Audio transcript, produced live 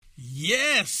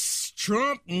Yes,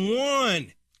 Trump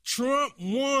won. Trump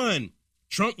won.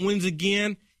 Trump wins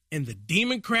again, and the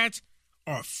Democrats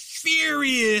are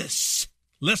furious.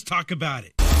 Let's talk about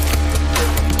it.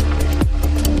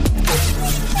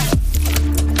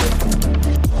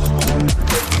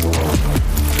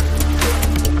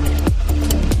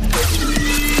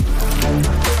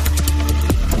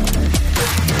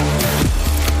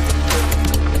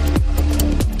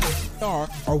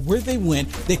 Or where they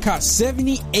went, they caught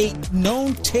 78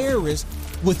 known terrorists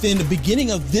within the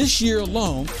beginning of this year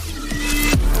alone.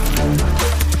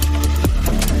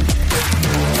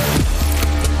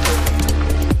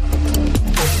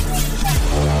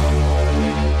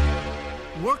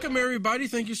 Welcome, everybody.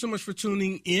 Thank you so much for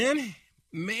tuning in.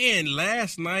 Man,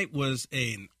 last night was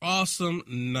an awesome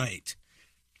night.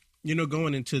 You know,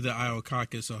 going into the Iowa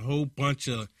caucus, a whole bunch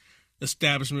of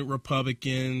establishment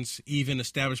Republicans, even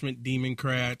establishment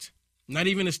Democrats, not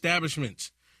even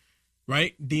establishments,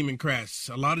 right? Democrats.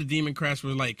 A lot of Democrats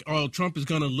were like, oh, Trump is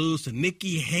going to lose to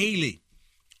Nikki Haley.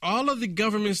 All of the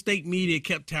government state media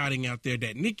kept touting out there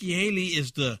that Nikki Haley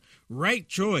is the right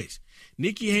choice.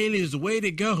 Nikki Haley is the way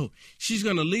to go. She's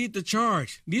going to lead the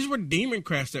charge. These were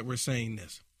Democrats that were saying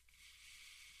this.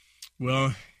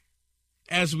 Well,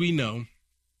 as we know,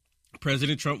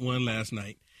 President Trump won last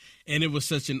night. And it was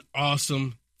such an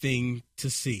awesome thing to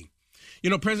see.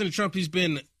 You know, President Trump, they've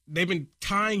been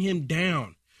tying him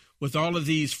down with all of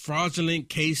these fraudulent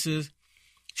cases,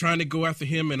 trying to go after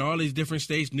him in all these different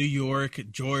states, New York,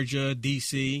 Georgia,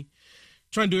 D.C.,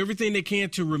 trying to do everything they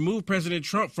can to remove President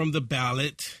Trump from the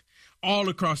ballot all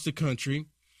across the country.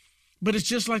 But it's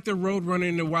just like the Roadrunner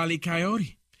and the Wile E.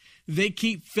 Coyote. They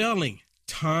keep failing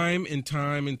time and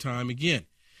time and time again.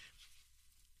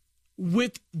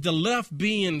 With the left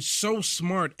being so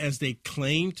smart as they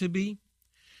claim to be,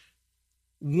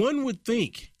 one would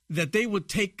think that they would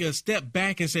take a step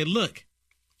back and say, look,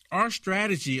 our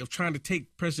strategy of trying to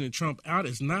take President Trump out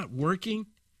is not working.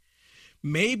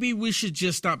 Maybe we should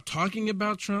just stop talking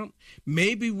about Trump.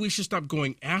 Maybe we should stop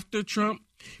going after Trump.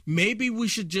 Maybe we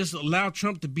should just allow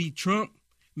Trump to be Trump.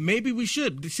 Maybe we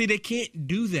should. See, they can't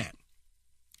do that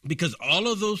because all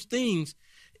of those things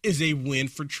is a win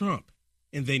for Trump.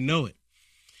 And they know it.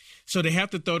 So they have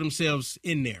to throw themselves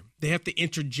in there. They have to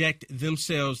interject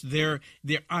themselves, their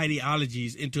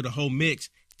ideologies into the whole mix,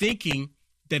 thinking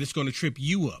that it's going to trip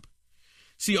you up.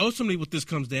 See, ultimately what this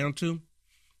comes down to,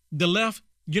 the left,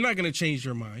 you're not going to change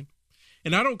your mind.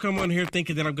 And I don't come on here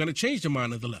thinking that I'm going to change the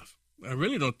mind of the left. I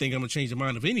really don't think I'm going to change the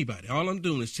mind of anybody. All I'm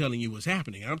doing is telling you what's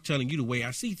happening. I'm telling you the way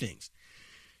I see things.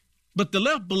 But the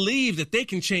left believe that they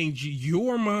can change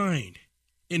your mind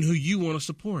and who you want to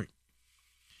support.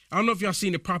 I don't know if y'all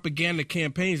seen the propaganda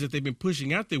campaigns that they've been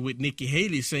pushing out there with Nikki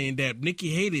Haley saying that Nikki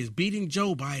Haley is beating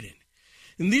Joe Biden.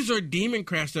 And these are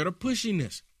Democrats that are pushing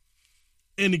this.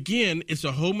 And again, it's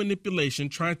a whole manipulation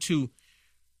trying to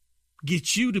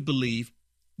get you to believe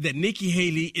that Nikki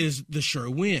Haley is the sure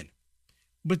win.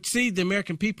 But see, the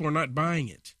American people are not buying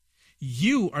it.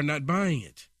 You are not buying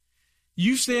it.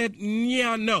 You said,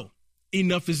 yeah, no,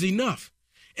 enough is enough.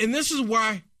 And this is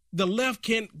why the left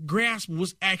can't grasp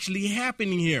what's actually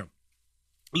happening here.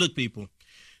 Look, people,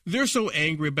 they're so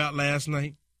angry about last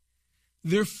night.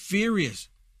 They're furious.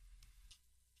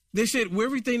 They said, well,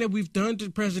 everything that we've done to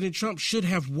President Trump should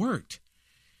have worked.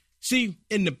 See,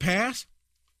 in the past,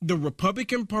 the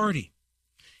Republican Party,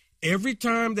 every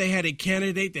time they had a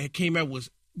candidate that came out was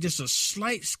just a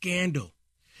slight scandal,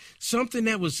 something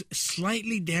that was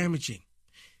slightly damaging,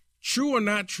 true or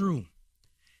not true,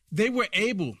 they were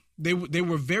able, they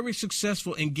were very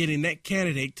successful in getting that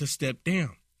candidate to step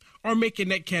down or making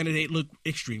that candidate look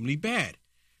extremely bad.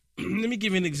 Let me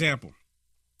give you an example.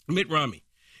 Mitt Romney.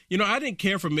 You know, I didn't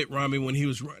care for Mitt Romney when he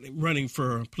was running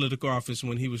for political office,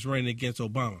 when he was running against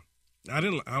Obama. I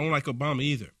don't like Obama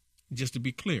either, just to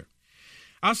be clear.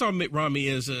 I saw Mitt Romney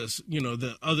as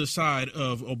the other side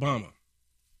of Obama.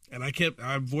 And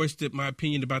I voiced my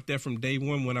opinion about that from day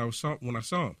one when I saw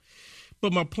him.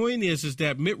 But my point is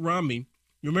that Mitt Romney,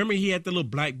 remember he had the little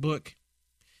black book?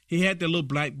 He had the little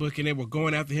black book and they were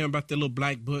going after him about the little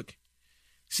black book.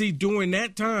 See, during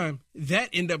that time, that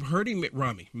ended up hurting Mitt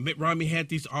Romney. Mitt Romney had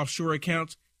these offshore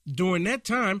accounts. During that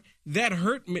time, that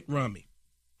hurt Mitt Romney.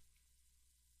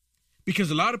 Because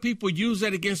a lot of people use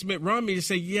that against Mitt Romney to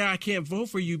say, yeah, I can't vote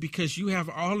for you because you have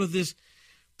all of this,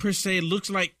 per se, it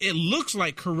looks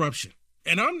like corruption.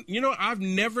 And I've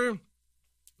never,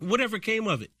 whatever came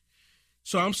of it.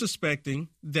 So I'm suspecting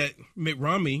that Mitt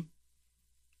Romney,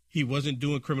 he wasn't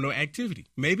doing criminal activity.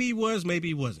 Maybe he was, maybe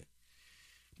he wasn't.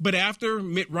 But after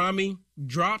Mitt Romney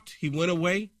dropped, he went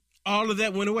away, All of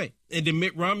that went away. And then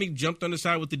Mitt Romney jumped on the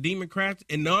side with the Democrats,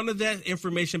 and none of that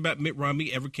information about Mitt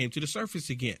Romney ever came to the surface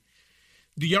again.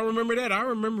 Do y'all remember that? I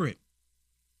remember it.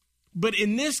 But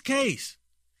in this case,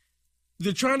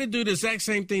 they're trying to do the exact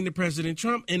same thing to President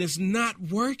Trump, and it's not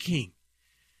working.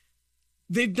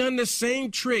 They've done the same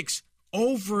tricks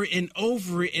over and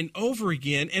over and over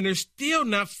again, and they're still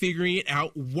not figuring it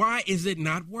out. Why is it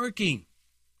not working?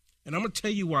 And I'm going to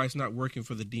tell you why it's not working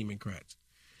for the Democrats.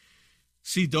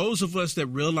 See, those of us that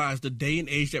realize the day and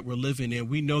age that we're living in,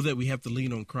 we know that we have to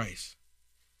lean on Christ.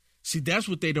 See, that's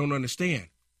what they don't understand.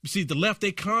 See, the left,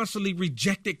 they constantly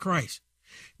rejected Christ.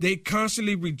 They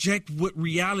constantly reject what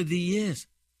reality is.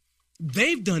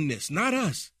 They've done this, not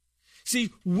us.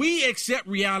 See, we accept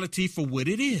reality for what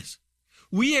it is.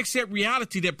 We accept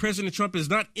reality that President Trump is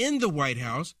not in the White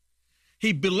House.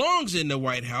 He belongs in the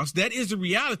White House. That is the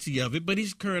reality of it, but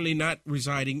he's currently not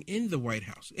residing in the White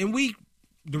House. And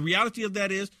the reality of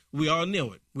that is we all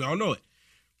know it. We all know it.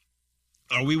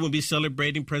 Or we will be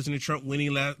celebrating President Trump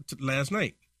winning last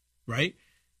night, right?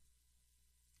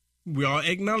 We all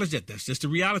acknowledge that. That's just the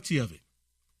reality of it.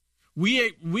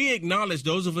 We acknowledge,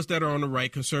 those of us that are on the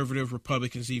right, conservative,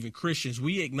 Republicans, even Christians,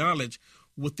 we acknowledge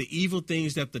what the evil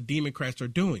things that the Democrats are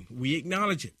doing. We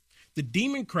acknowledge it. The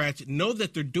Democrats know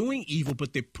that they're doing evil,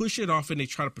 but they push it off and they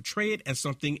try to portray it as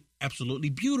something absolutely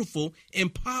beautiful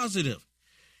and positive.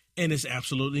 And it's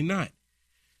absolutely not.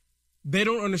 They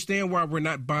don't understand why we're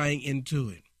not buying into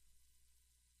it.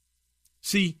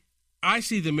 See, I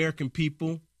see the American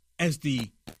people as the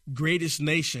greatest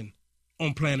nation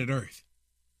on planet Earth.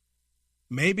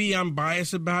 Maybe I'm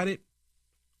biased about it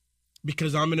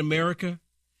because I'm in America.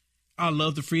 I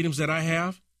love the freedoms that I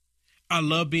have. I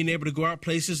love being able to go out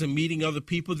places and meeting other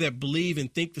people that believe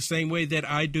and think the same way that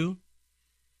I do,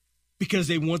 because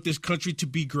they want this country to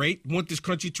be great, want this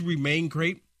country to remain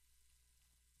great.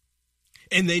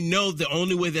 And they know the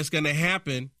only way that's going to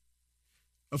happen,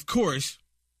 of course,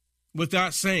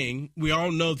 without saying, we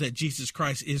all know that Jesus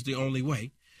Christ is the only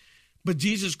way. But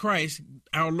Jesus Christ,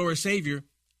 our Lord and Savior,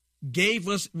 gave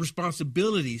us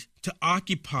responsibilities to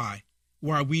occupy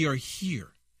while we are here.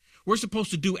 We're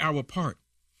supposed to do our part.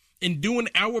 And doing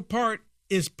our part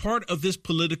is part of this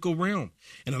political realm.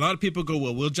 And a lot of people go,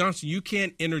 well, Will Johnson, you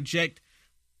can't interject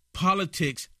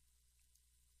politics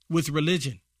with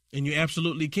religion. And you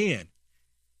absolutely can.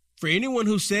 For anyone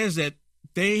who says that,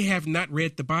 they have not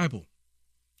read the Bible,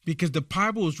 because the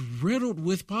Bible is riddled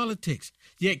with politics.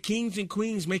 Yet kings and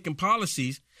queens making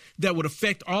policies that would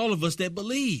affect all of us that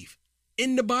believe.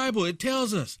 In the Bible, it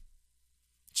tells us.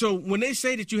 So when they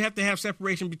say that you have to have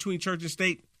separation between church and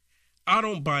state, I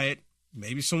don't buy it.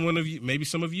 Maybe some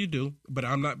of you do, but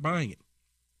I'm not buying it.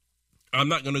 I'm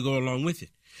not going to go along with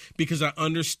it because I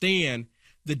understand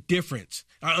the difference.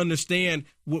 I understand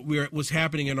what's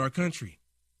happening in our country.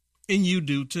 And you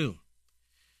do too.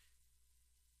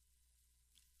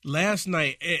 Last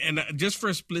night, and just for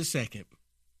a split second,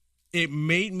 it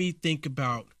made me think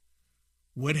about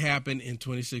what happened in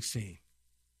 2016.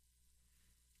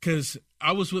 Because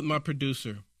I was with my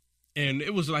producer, and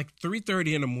it was like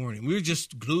 3:30 in the morning. We were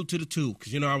just glued to the tube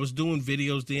because, I was doing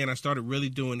videos then. I started really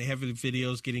doing heavy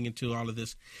videos, getting into all of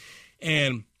this.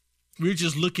 And we were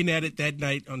just looking at it that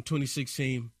night on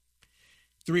 2016.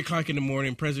 3 o'clock in the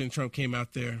morning, President Trump came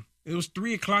out there. It was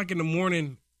 3 o'clock in the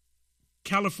morning,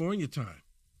 California time.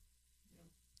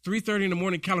 3:30 in the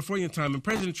morning, California time, and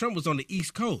President Trump was on the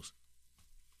East Coast.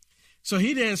 So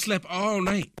he didn't sleep all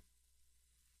night,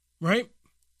 right?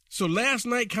 So last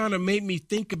night kind of made me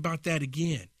think about that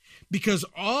again, because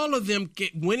all of them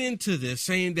went into this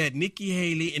saying that Nikki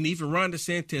Haley and even Ron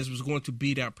DeSantis was going to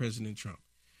beat out President Trump.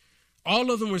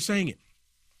 All of them were saying it.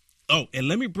 Oh, and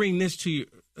let me bring this to you,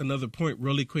 another point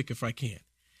really quick if I can.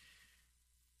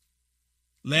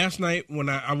 Last night when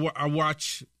I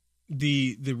watched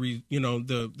the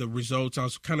results, I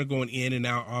was kind of going in and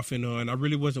out, off and on. I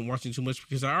really wasn't watching too much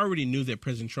because I already knew that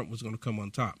President Trump was going to come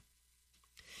on top.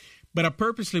 But I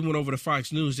purposely went over to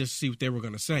Fox News just to see what they were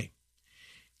going to say.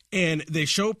 And they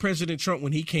showed President Trump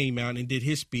when he came out and did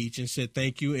his speech and said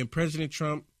thank you. And President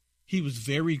Trump, he was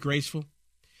very graceful.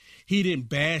 He didn't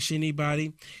bash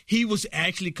anybody. He was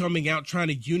actually coming out trying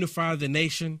to unify the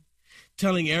nation,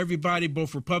 telling everybody,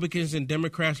 both Republicans and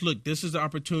Democrats, look, this is the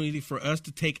opportunity for us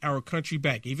to take our country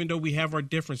back, even though we have our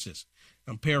differences.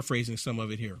 I'm paraphrasing some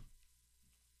of it here.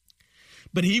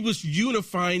 But he was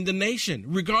unifying the nation,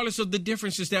 regardless of the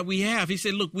differences that we have. He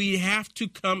said, look, we have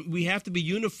to be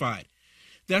unified.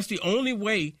 That's the only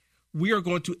way we are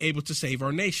going to be able to save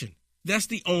our nation. That's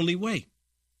the only way.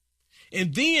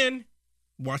 And then,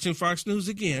 watching Fox News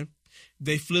again,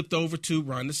 they flipped over to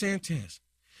Ron DeSantis.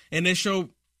 And they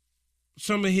showed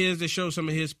they showed some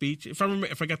of his speech. If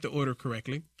I got the order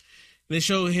correctly, they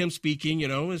showed him speaking,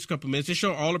 in a couple of minutes. They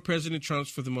showed all of President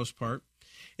Trump's for the most part.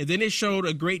 And then they showed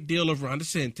a great deal of Ron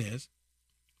DeSantis,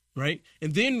 right?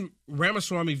 And then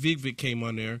Ramaswamy Vivek came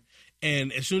on there.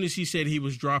 And as soon as he said he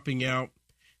was dropping out,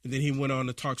 and then he went on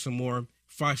to talk some more,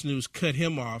 Fox News cut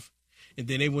him off. And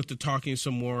then they went to talking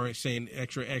some more, saying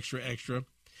extra, extra, extra.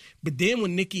 But then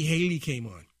when Nikki Haley came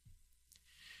on,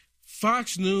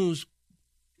 Fox News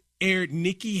aired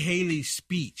Nikki Haley's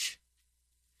speech.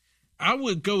 I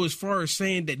would go as far as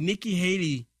saying that Nikki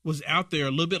Haley was out there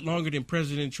a little bit longer than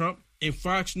President Trump, and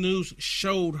Fox News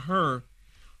showed her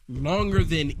longer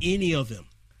than any of them.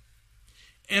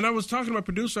 And I was talking to my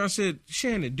producer. I said,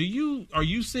 Shannon, are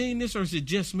you seeing this, or is it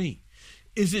just me?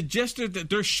 Is it just that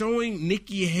they're showing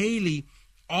Nikki Haley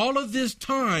all of this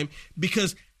time?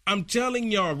 Because I'm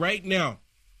telling y'all right now,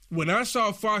 when I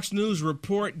saw Fox News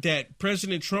report that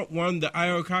President Trump won the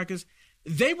Iowa caucus,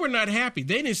 they were not happy.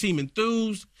 They didn't seem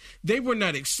enthused. They were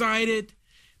not excited.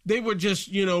 They were just,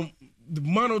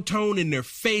 monotone in their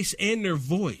face and their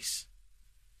voice.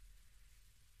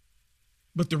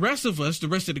 But the rest of us, the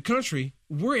rest of the country,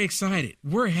 we're excited.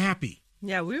 We're happy.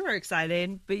 Yeah, we were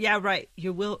excited. But yeah, right.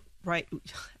 Right.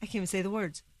 I can't even say the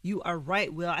words. You are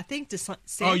right, Will. I think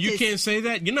DeSantis... Oh, you can't say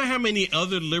that? You know how many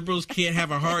other liberals can't have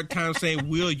a hard time saying,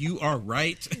 Will, you are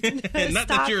right? Not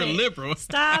that you're a liberal.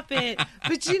 Stop it.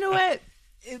 But you know what?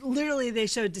 Literally, they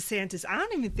showed DeSantis, I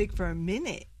don't even think for a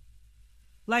minute.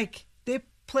 Like, they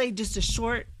played just a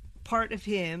short part of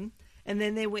him, and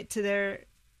then they went to their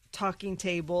talking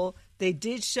table. They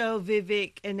did show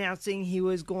Vivek announcing he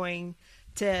was going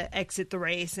to exit the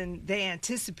race, and they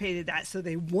anticipated that, so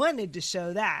they wanted to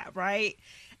show that, right?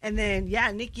 And then,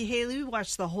 Nikki Haley, we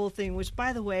watched the whole thing, which,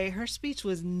 by the way, her speech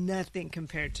was nothing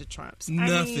compared to Trump's.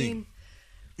 Nothing.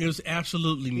 It was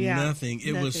absolutely nothing.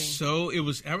 It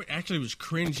was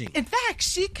cringing. In fact,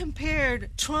 she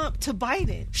compared Trump to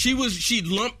Biden. She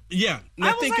lumped,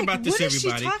 Now think about this, everybody.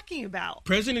 What is she talking about?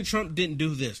 President Trump didn't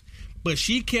do this, but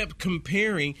she kept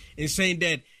comparing and saying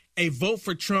that a vote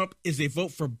for Trump is a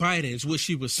vote for Biden, is what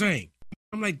she was saying.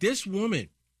 I'm like, this woman's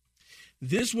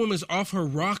off her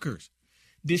rockers.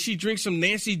 Did she drink some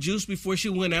Nancy juice before she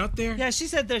went out there? Yeah, she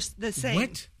said they're the same.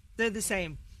 What? They're the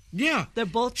same. Yeah. They're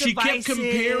both divisive. She kept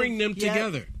comparing them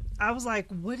together. I was like,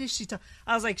 what is she talking?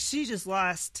 I was like, she just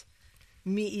lost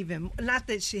me even. Not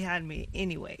that she had me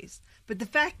anyways. But the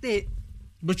fact that...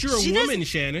 But you're a woman,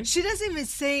 Shannon. She doesn't even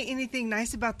say anything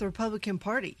nice about the Republican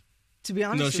Party, to be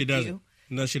honest with you. No, she doesn't.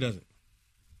 No, she doesn't.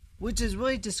 Which is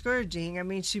really discouraging. I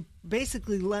mean, she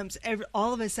basically lumps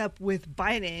all of us up with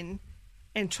Biden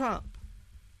and Trump.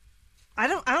 I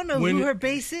don't know who her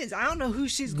base is. I don't know who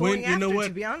she's going after, to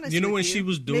be honest with you. You know when she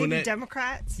was doing Maybe that?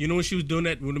 Democrats? You know when she was doing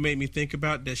that, would have made me think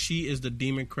about that she is the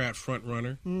Democrat front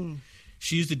runner.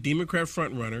 She's the Democrat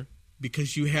front runner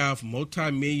because you have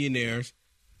multimillionaires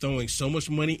throwing so much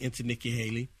money into Nikki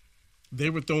Haley.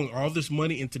 They were throwing all this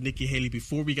money into Nikki Haley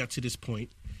before we got to this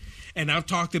point. And I've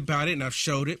talked about it and I've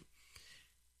showed it.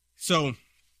 So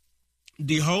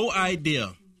the whole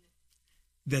idea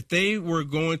that they were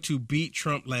going to beat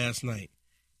Trump last night,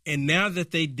 and now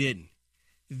that they didn't,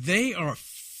 they are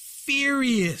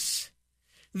furious.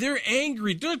 They're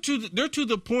angry. They're to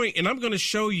the point, and I'm going to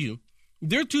show you,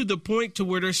 they're to the point to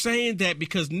where they're saying that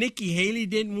because Nikki Haley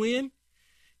didn't win,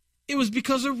 it was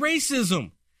because of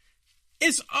racism.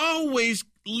 It's always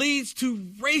leads to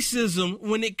racism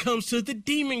when it comes to the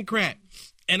Democrat.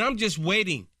 And I'm just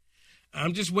waiting.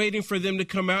 I'm just waiting for them to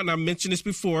come out. And I mentioned this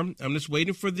before. I'm just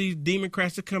waiting for the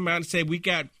Democrats to come out and say, we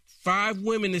got 5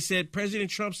 women that said President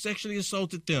Trump sexually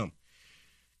assaulted them.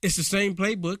 It's the same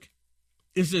playbook.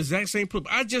 It's the exact same playbook.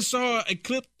 I just saw a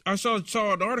clip. I saw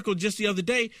an article just the other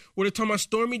day where they're talking about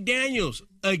Stormy Daniels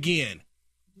again.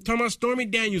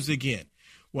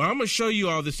 Well, I'm going to show you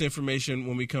all this information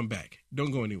when we come back.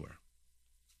 Don't go anywhere.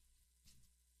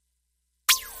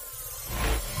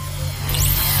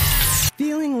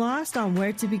 Feeling lost on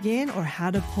where to begin or how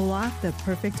to pull off the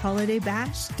perfect holiday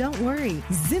bash? Don't worry.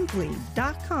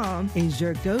 Zimply.com is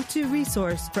your go-to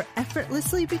resource for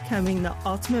effortlessly becoming the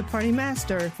ultimate party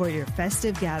master for your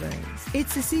festive gatherings.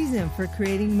 It's the season for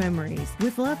creating memories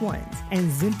with loved ones, and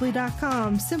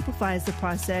Zimply.com simplifies the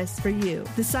process for you.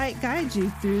 The site guides you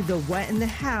through the what and the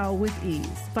how with ease.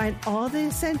 Find all the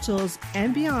essentials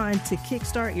and beyond to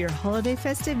kickstart your holiday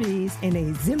festivities in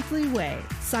a Zimply way.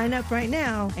 Sign up right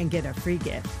now and get a free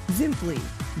gift.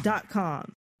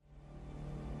 Zimply.com.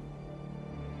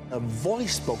 A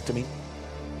voice spoke to me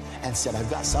and said, I've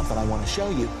got something I want to show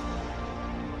you.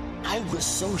 I was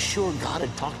so sure God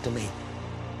had talked to me.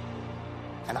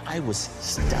 And I was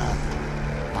stunned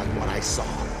by what I saw.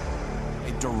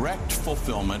 a direct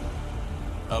fulfillment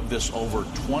of this over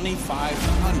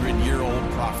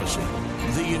 2,500-year-old prophecy.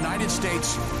 The United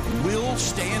States will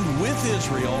stand with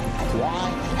Israel. Why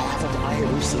haven't I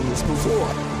ever seen this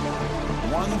before?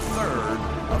 1/3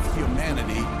 of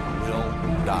humanity will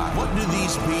die. What do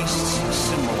these beasts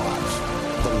symbolize?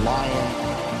 The lion,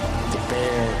 the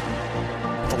bear,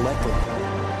 the leopard.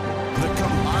 The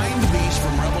combined beast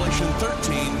from Revelation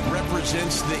 13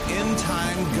 represents the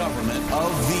end-time government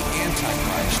of the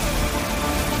Antichrist.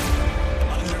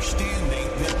 Understanding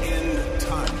the end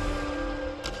time.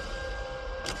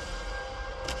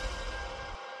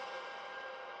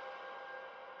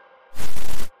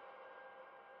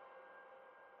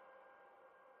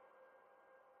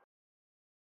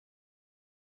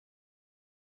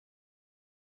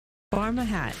 Pharma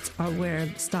hats are where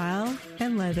style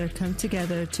and leather come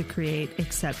together to create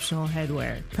exceptional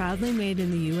headwear. Proudly made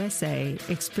in the USA,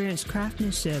 experience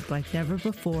craftsmanship like never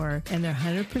before, and they're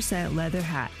 100% leather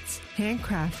hats,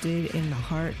 handcrafted in the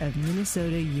heart of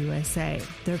Minnesota, USA.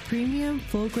 Their premium,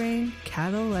 full-grain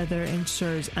cattle leather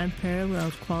ensures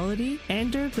unparalleled quality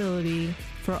and durability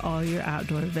for all your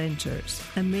outdoor ventures.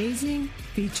 Amazing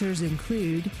features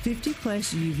include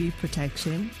 50+ UV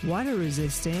protection, water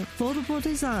resistant, foldable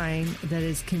design that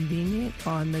is convenient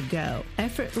on the go.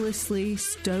 Effortlessly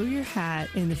stow your hat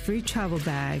in the free travel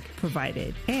bag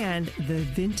provided, and the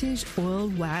vintage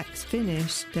oiled wax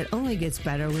finish that only gets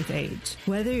better with age.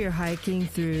 Whether you're hiking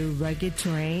through rugged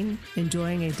terrain,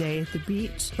 enjoying a day at the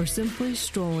beach, or simply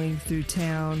strolling through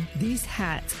town, these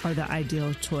hats are the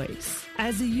ideal choice.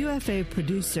 As a UFA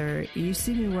producer, you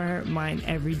see me wear mine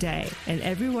every day, and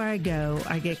everywhere I go,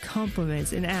 I get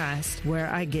compliments and asked where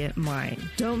I get mine.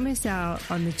 Don't miss out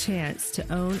on the chance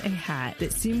to own a hat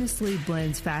that seamlessly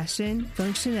blends fashion,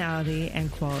 functionality,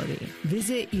 and quality.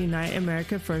 Visit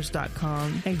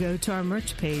UniteAmericaFirst.com and go to our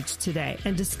merch page today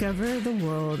and discover the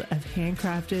world of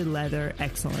handcrafted leather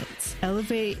excellence.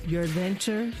 Elevate your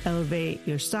adventure, elevate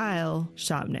your style,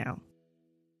 shop now.